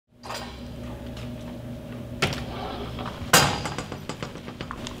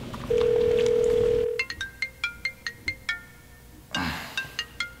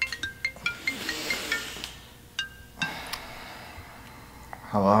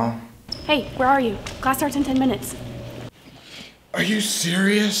Hello? Hey, where are you? Class starts in 10 minutes. Are you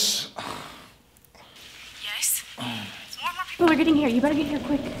serious? Yes. More people are getting here. You better get here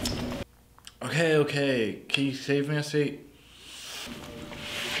quick. Okay. Can you save me a seat?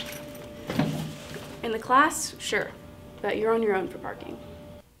 In the class? Sure. But you're on your own for parking.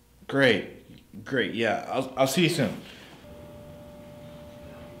 Great. Yeah, I'll see you soon.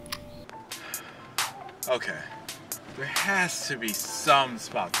 Okay. There has to be some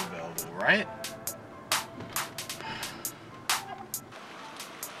spots available, right?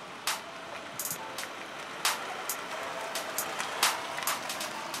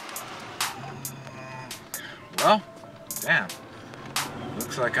 Well, damn.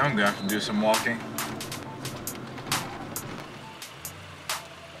 Looks like I'm gonna have to do some walking.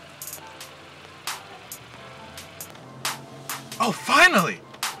 Oh, finally!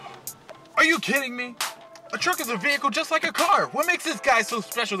 Are you kidding me? A truck is a vehicle just like a car. What makes this guy so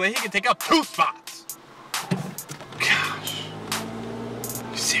special that he can take up 2 spots? Gosh.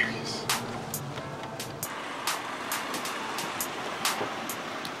 You serious?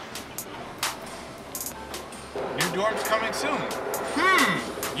 New dorms coming soon.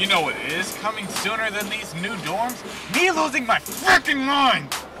 You know what is coming sooner than these new dorms? Me losing my freaking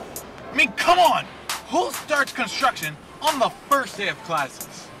mind! I mean, come on! Who starts construction on the first day of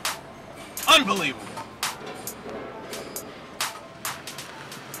classes? Unbelievable.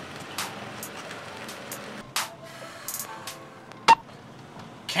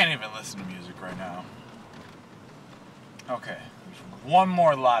 Can't even listen to music right now. Okay, there's one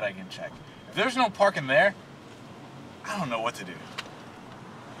more lot I can check. If there's no parking there, I don't know what to do.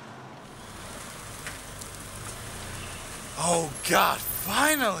 Oh God,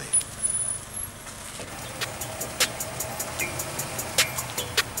 finally!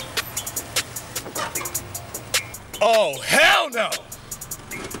 Oh, hell no!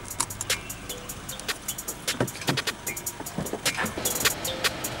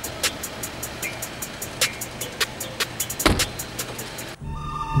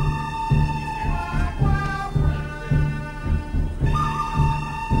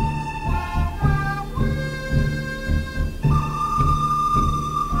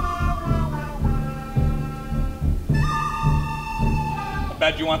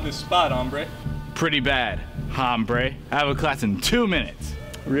 Bad you want this spot, hombre? Pretty bad, hombre. I have a class in 2 minutes.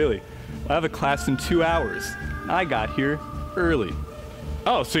 Really? I have a class in 2 hours. I got here early.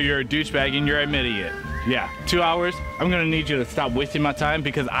 Oh, so you're a douchebag and you're admitting it. Yeah, 2 hours? I'm gonna need you to stop wasting my time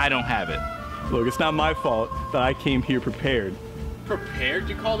because I don't have it. Look, it's not my fault that I came here prepared. Prepared?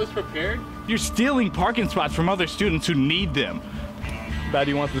 You call this prepared? You're stealing parking spots from other students who need them. Bad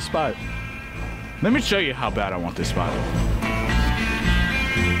you want the spot? Let me show you how bad I want this spot.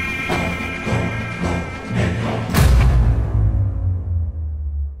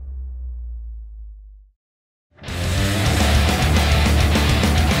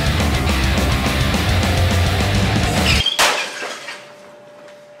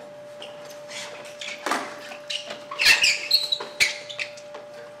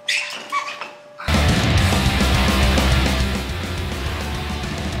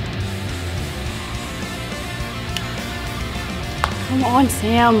 Come on,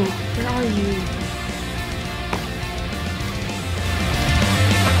 Sam. Where are you?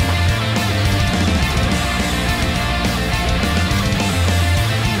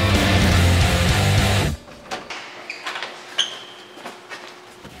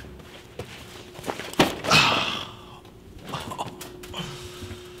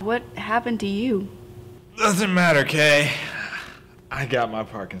 What happened to you? Doesn't matter, Kay. I got my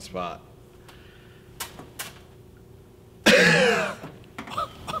parking spot.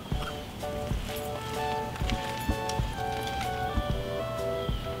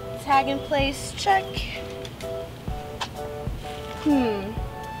 Tag in place, check.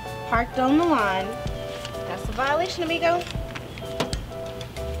 Parked on the line. That's a violation, amigo.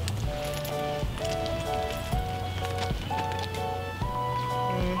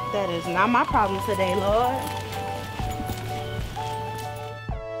 That is not my problem today, Lord.